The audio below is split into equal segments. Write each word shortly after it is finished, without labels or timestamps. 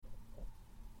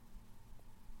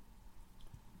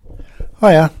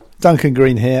Hiya, Duncan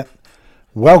Green here.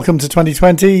 Welcome to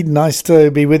 2020. Nice to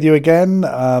be with you again.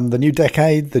 The new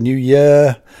decade, the new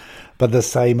year, but the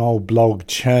same old blog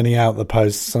churning out the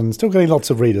posts and still getting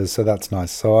lots of readers, so that's nice.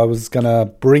 So I was going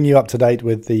to bring you up to date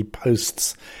with the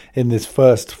posts in this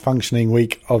first functioning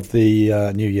week of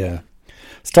the new year.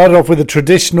 Started off with a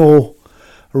traditional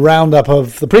roundup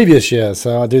of the previous year.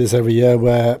 So I do this every year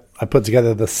where I put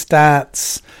together the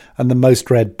stats and the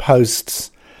most read posts.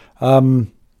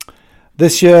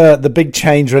 This year, the big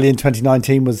change really in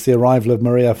 2019 was the arrival of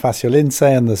Maria Faciolince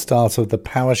and the start of the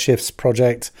Power Shifts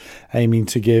project, aiming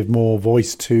to give more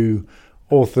voice to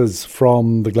authors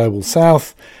from the Global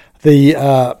South.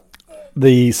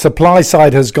 The supply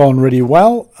side has gone really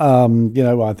well. I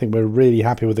think we're really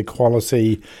happy with the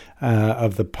quality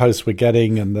of the posts we're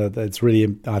getting, and it's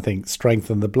really, I think,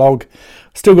 strengthened the blog.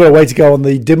 Still got a way to go on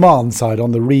the demand side,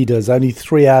 on the readers. Only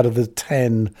 3 out of the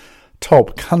 10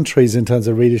 top countries in terms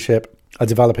of readership are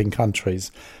developing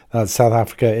countries. South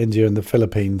Africa, India, and the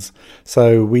Philippines.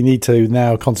 So we need to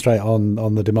now concentrate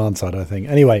on the demand side, I think.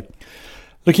 Anyway,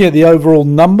 looking at the overall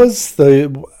numbers, the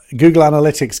Google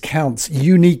Analytics counts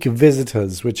unique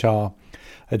visitors,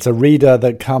 it's a reader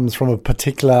that comes from a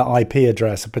particular IP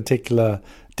address, a particular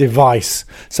device.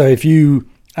 So if you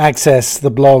access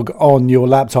the blog on your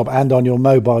laptop and on your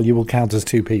mobile, you will count as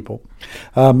 2 people.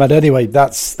 But anyway,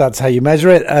 that's how you measure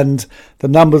it. And the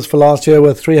numbers for last year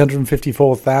were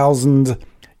 354,000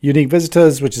 unique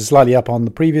visitors, which is slightly up on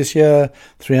the previous year,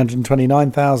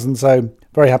 329,000. So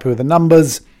very happy with the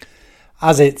numbers.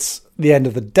 As it's the end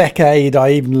of the decade,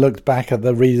 I even looked back at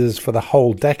the readers for the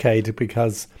whole decade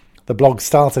because the blog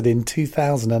started in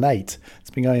 2008. It's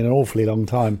been going an awfully long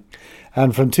time.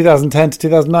 And from 2010 to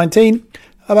 2019,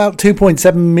 about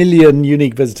 2.7 million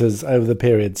unique visitors over the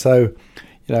period. So,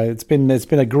 it's been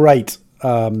great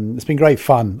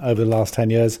fun over the last 10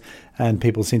 years, and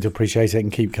people seem to appreciate it and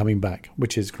keep coming back,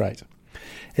 which is great.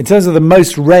 In terms of the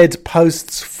most read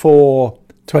posts for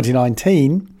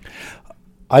 2019,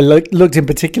 I looked in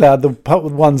particular at the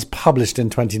ones published in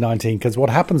 2019, because what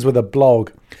happens with a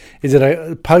blog is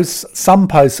that some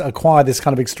posts acquire this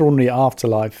kind of extraordinary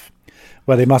afterlife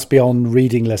where they must be on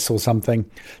reading lists or something.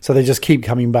 So they just keep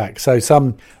coming back. So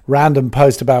some random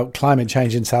post about climate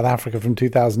change in South Africa from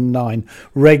 2009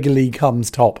 regularly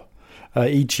comes top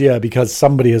each year because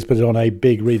somebody has put it on a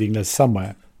big reading list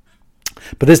somewhere.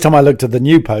 But this time I looked at the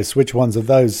new posts, which ones of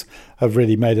those have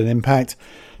really made an impact.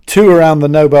 2 around the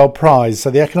Nobel Prize. So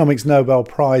the Economics Nobel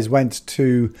Prize went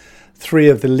to 3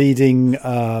 of the leading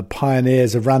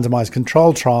pioneers of randomized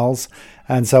control trials.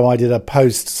 And so I did a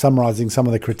post summarizing some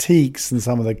of the critiques and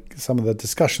some of the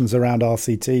discussions around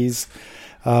RCTs.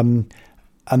 And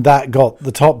that got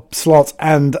the top slot,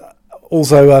 and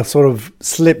also a sort of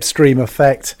slipstream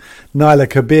effect. Naila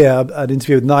Kabeer, an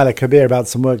interview with Naila Kabeer about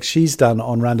some work she's done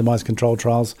on randomized control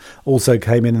trials, also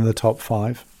came in the top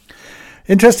 5.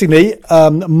 Interestingly,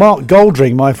 Mark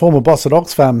Goldring, my former boss at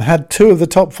Oxfam, had 2 of the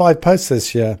top 5 posts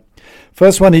this year.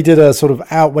 First one, he did a sort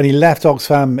of when he left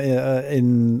Oxfam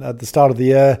at the start of the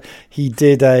year, he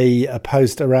did a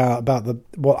post about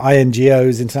what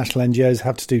INGOs, international NGOs,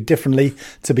 have to do differently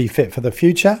to be fit for the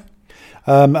future.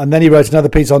 And then he wrote another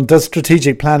piece on, does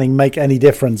strategic planning make any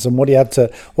difference, and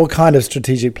what kind of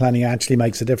strategic planning actually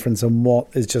makes a difference, and what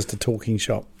is just a talking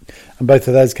shop. And both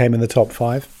of those came in the top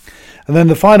 5. And then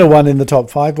the final one in the top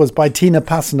 5 was by Tina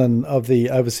Passanen of the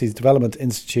Overseas Development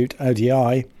Institute,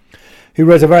 ODI, who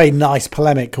wrote a very nice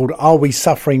polemic called Are We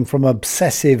Suffering from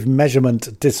Obsessive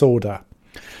Measurement Disorder?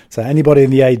 So anybody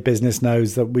in the aid business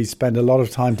knows that we spend a lot of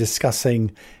time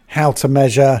discussing how to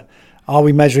measure. Are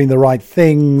we measuring the right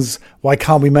things? Why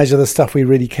can't we measure the stuff we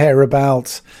really care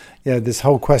about? This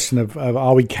whole question of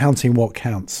are we counting what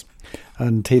counts?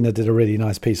 And Tina did a really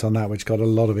nice piece on that, which got a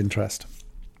lot of interest.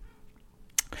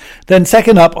 Then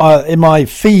second up, in my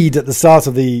feed at the start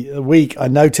of the week, I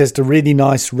noticed a really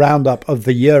nice roundup of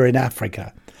the year in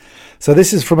Africa. So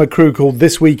this is from a crew called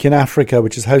This Week in Africa,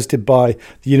 which is hosted by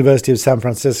the University of San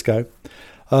Francisco.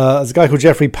 There's a guy called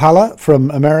Jeffrey Palla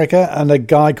from America and a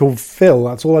guy called Phil,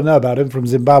 that's all I know about him, from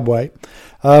Zimbabwe.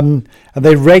 And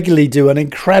they regularly do an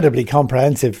incredibly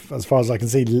comprehensive, as far as I can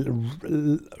see,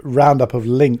 roundup of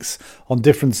links on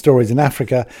different stories in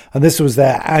Africa. And this was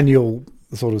their annual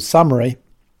sort of summary.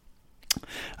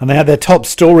 And they had their top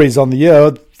stories on the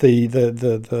year,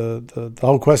 the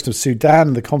whole question of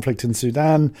Sudan, the conflict in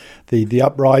Sudan, the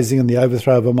uprising and the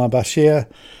overthrow of Omar Bashir,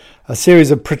 a series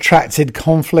of protracted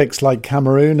conflicts like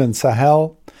Cameroon and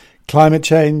Sahel, climate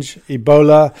change,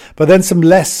 Ebola, but then some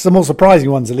more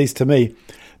surprising ones, at least to me,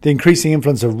 the increasing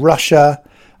influence of Russia,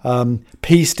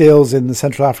 peace deals in the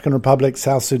Central African Republic,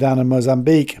 South Sudan and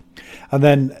Mozambique. And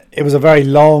then it was a very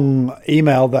long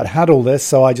email that had all this,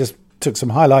 so I just took some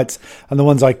highlights, and the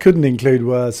ones I couldn't include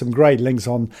were some great links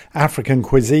on African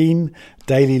cuisine,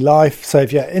 daily life. So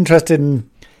if you're interested in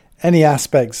any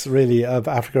aspects really of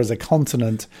Africa as a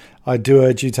continent, I do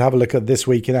urge you to have a look at This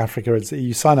Week in Africa.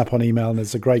 You sign up on email and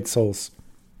it's a great source.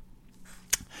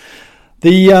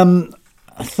 The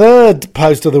third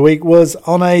post of the week was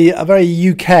on a very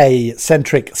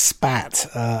UK-centric spat,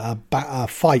 a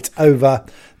fight over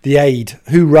the aid,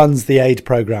 who runs the aid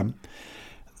programme.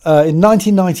 In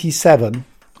 1997,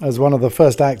 as one of the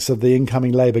first acts of the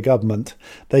incoming Labour government,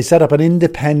 they set up an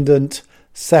independent,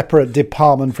 separate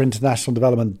Department for International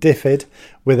Development, DFID,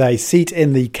 with a seat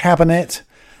in the cabinet,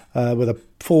 with a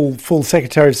full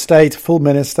Secretary of State, full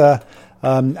Minister.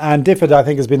 And DFID, I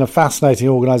think, has been a fascinating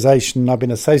organisation. I've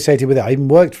been associated with it. I even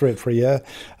worked for it for a year.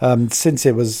 Since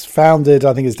it was founded,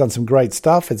 I think it's done some great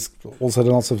stuff. It's also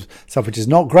done lots of stuff which is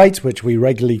not great, which we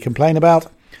regularly complain about.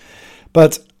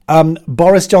 But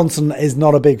Boris Johnson is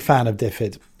not a big fan of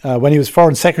DFID. When he was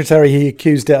Foreign Secretary, he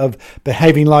accused it of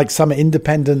behaving like some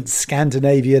independent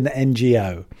Scandinavian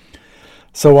NGO.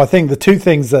 So I think the two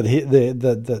things that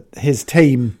his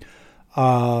team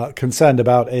are concerned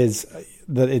about is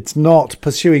that it's not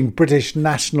pursuing British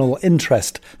national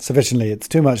interest sufficiently. It's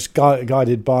too much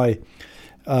guided by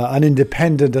an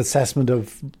independent assessment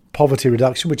of poverty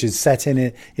reduction, which is set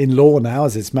in law now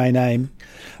as its main aim,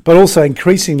 but also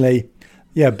increasingly,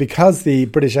 because the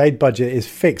British aid budget is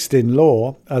fixed in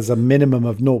law as a minimum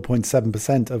of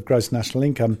 0.7% of gross national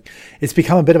income, it's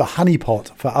become a bit of a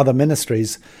honeypot for other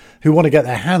ministries who want to get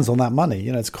their hands on that money.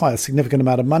 It's quite a significant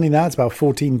amount of money now. It's about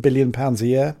 £14 billion a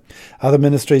year. Other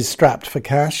ministries strapped for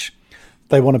cash.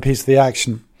 They want a piece of the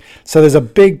action. So there's a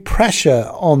big pressure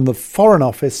on the Foreign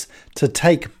Office to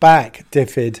take back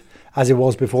DFID as it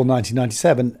was before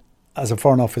 1997 as a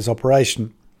Foreign Office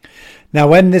operation. Now,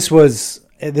 when this was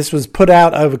put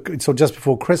out just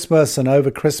before Christmas and over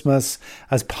Christmas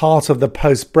as part of the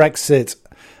post-Brexit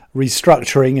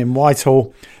restructuring in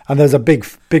Whitehall, and there's a big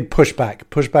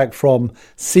pushback from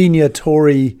senior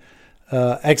Tory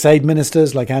ex-aid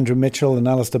ministers like Andrew Mitchell and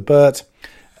Alistair Burt,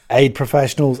 aid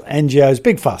professionals, NGOs,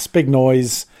 big fuss, big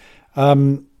noise,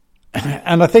 and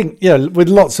I think with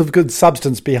lots of good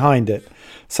substance behind it.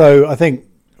 So I think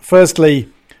firstly,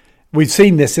 we've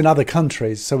seen this in other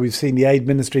countries. So we've seen the aid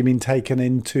ministry being taken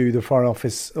into the Foreign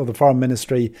Office or the Foreign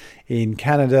Ministry in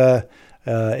Canada,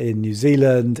 in New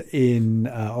Zealand, in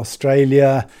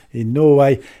Australia, in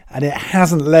Norway, and it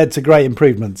hasn't led to great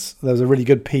improvements. There was a really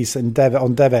good piece on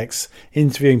DevEx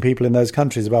interviewing people in those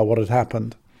countries about what had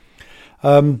happened.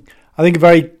 I think a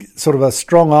very sort of a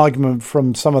strong argument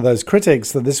from some of those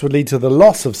critics that this would lead to the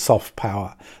loss of soft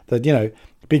power, that,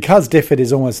 because DFID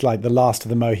is almost like the last of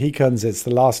the Mohicans, it's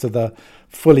the last of the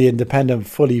fully independent,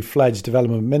 fully fledged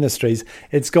development ministries,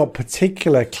 it's got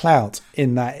particular clout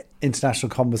in that international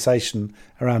conversation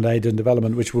around aid and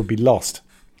development, which would be lost.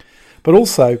 But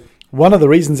also, one of the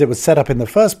reasons it was set up in the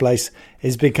first place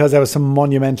is because there were some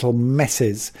monumental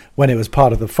messes when it was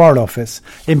part of the Foreign Office.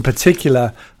 In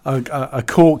particular, a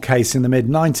court case in the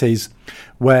mid-90s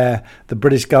where the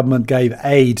British government gave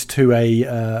aid to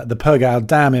the Pergao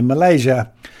Dam in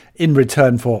Malaysia in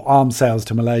return for arms sales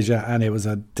to Malaysia, and it was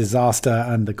a disaster,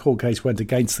 and the court case went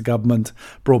against the government,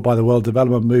 brought by the World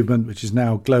Development Movement, which is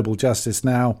now Global Justice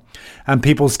Now, and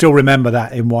people still remember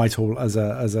that in Whitehall as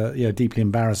a deeply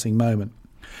embarrassing moment.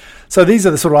 So these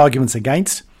are the sort of arguments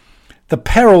against. The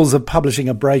perils of publishing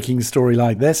a breaking story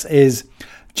like this is,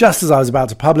 just as I was about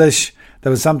to publish,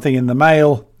 there was something in the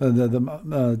Mail,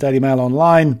 the Daily Mail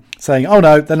online, saying, oh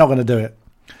no, they're not going to do it.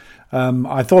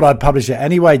 I thought I'd publish it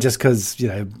anyway, just because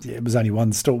it was only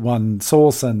one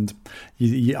source, and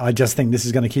I just think this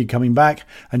is going to keep coming back.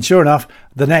 And sure enough,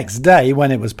 the next day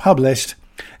when it was published,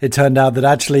 it turned out that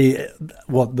actually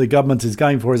what the government is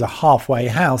going for is a halfway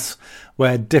house,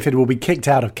 where DFID will be kicked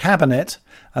out of cabinet,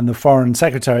 and the Foreign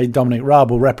Secretary Dominic Raab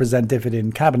will represent DFID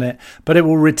in cabinet, but it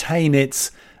will retain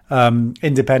its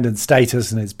independent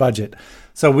status and its budget.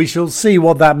 So we shall see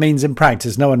what that means in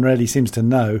practice. No one really seems to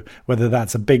know whether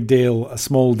that's a big deal, a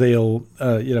small deal,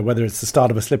 whether it's the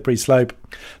start of a slippery slope.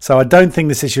 So I don't think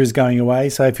this issue is going away.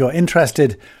 So if you're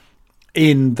interested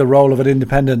in the role of an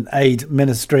independent aid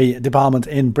ministry department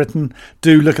in Britain,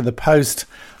 do look at the post,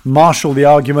 marshal the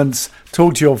arguments,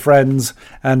 talk to your friends,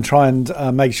 and try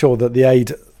and make sure that the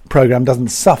aid programme doesn't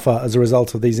suffer as a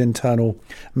result of these internal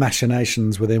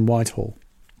machinations within Whitehall.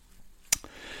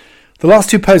 The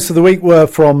last two posts of the week were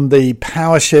from the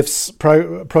Power Shifts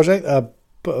project,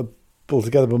 pulled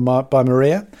together by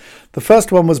Maria. The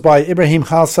first one was by Ibrahim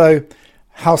Khalso,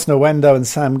 House Nwendo and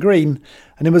Sam Green,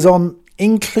 and it was on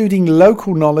including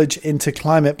local knowledge into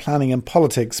climate planning and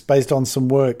politics based on some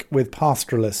work with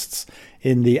pastoralists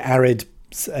in the arid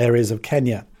areas of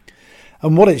Kenya.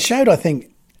 And what it showed, I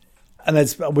think, and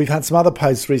we've had some other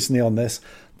posts recently on this,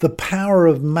 the power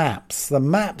of maps. The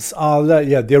maps are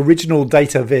the original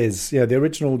data viz, the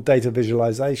original data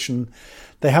visualization.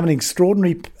 They have an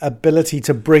extraordinary ability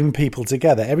to bring people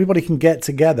together. Everybody can get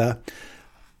together,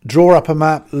 draw up a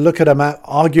map, look at a map,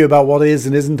 argue about what is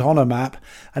and isn't on a map,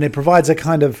 and it provides a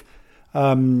kind of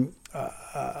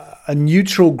a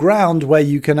neutral ground where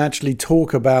you can actually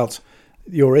talk about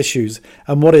your issues.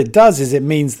 And what it does is it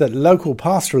means that local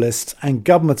pastoralists and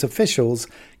government officials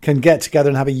can get together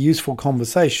and have a useful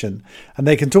conversation, and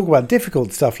they can talk about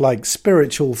difficult stuff like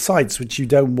spiritual sites which you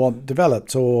don't want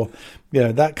developed, or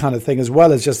that kind of thing, as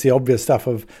well as just the obvious stuff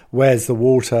of where's the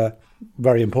water,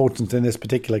 very important in this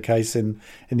particular case in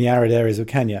the arid areas of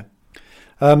Kenya.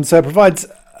 So it provides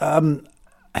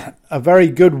a very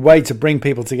good way to bring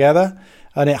people together,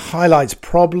 and it highlights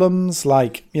problems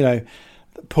like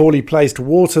poorly placed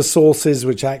water sources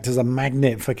which act as a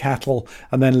magnet for cattle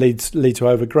and then lead to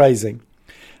overgrazing.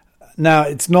 Now,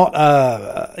 it's not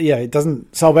it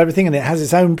doesn't solve everything, and it has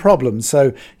its own problems.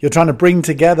 So you're trying to bring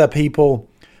together people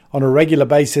on a regular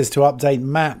basis to update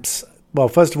maps. Well,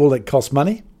 first of all, it costs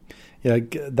money,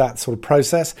 that sort of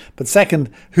process. But second,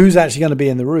 who's actually going to be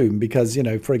in the room? Because,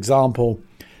 for example,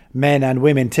 men and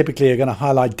women typically are going to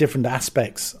highlight different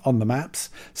aspects on the maps.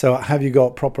 So have you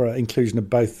got proper inclusion of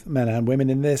both men and women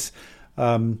in this?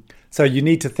 So you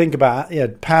need to think about,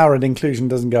 power and inclusion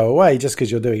doesn't go away just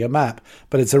because you're doing a map,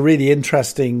 but it's a really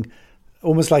interesting,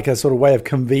 almost like a sort of way of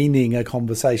convening a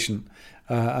conversation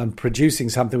and producing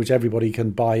something which everybody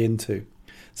can buy into.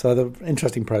 So the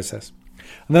interesting process.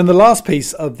 And then the last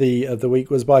piece of the week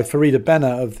was by Farida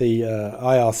Benner of the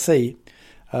IRC,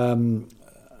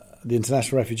 the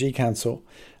International Refugee Council.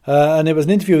 And it was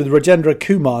an interview with Rajendra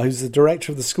Kumar, who's the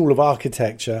director of the School of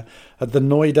Architecture at the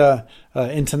Noida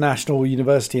International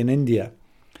University in India.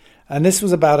 And this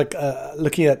was about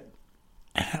looking at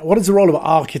what is the role of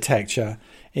architecture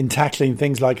in tackling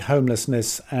things like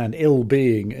homelessness and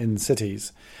ill-being in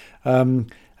cities.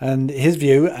 And his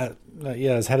view,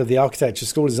 as head of the architecture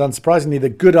school, is unsurprisingly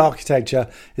that good architecture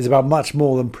is about much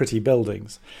more than pretty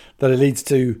buildings. That it leads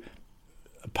to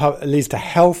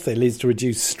health, it leads to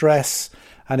reduced stress,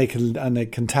 and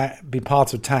it can be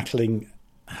part of tackling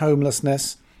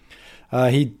homelessness.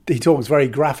 He talks very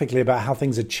graphically about how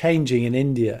things are changing in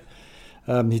India.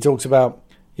 He talks about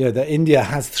that India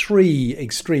has 3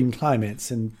 extreme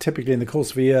climates, and typically in the course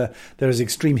of a year there is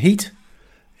extreme heat,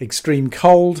 extreme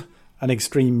cold, and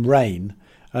extreme rain.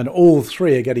 And all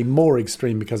 3 are getting more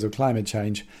extreme because of climate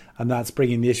change, and that's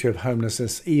bringing the issue of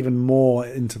homelessness even more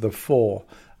into the fore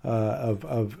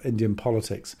of Indian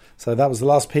politics. So that was the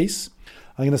last piece.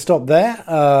 I'm going to stop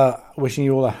there. Wishing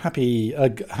you all a happy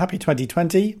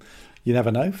 2020. You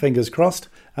never know, fingers crossed,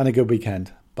 and a good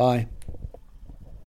weekend. Bye.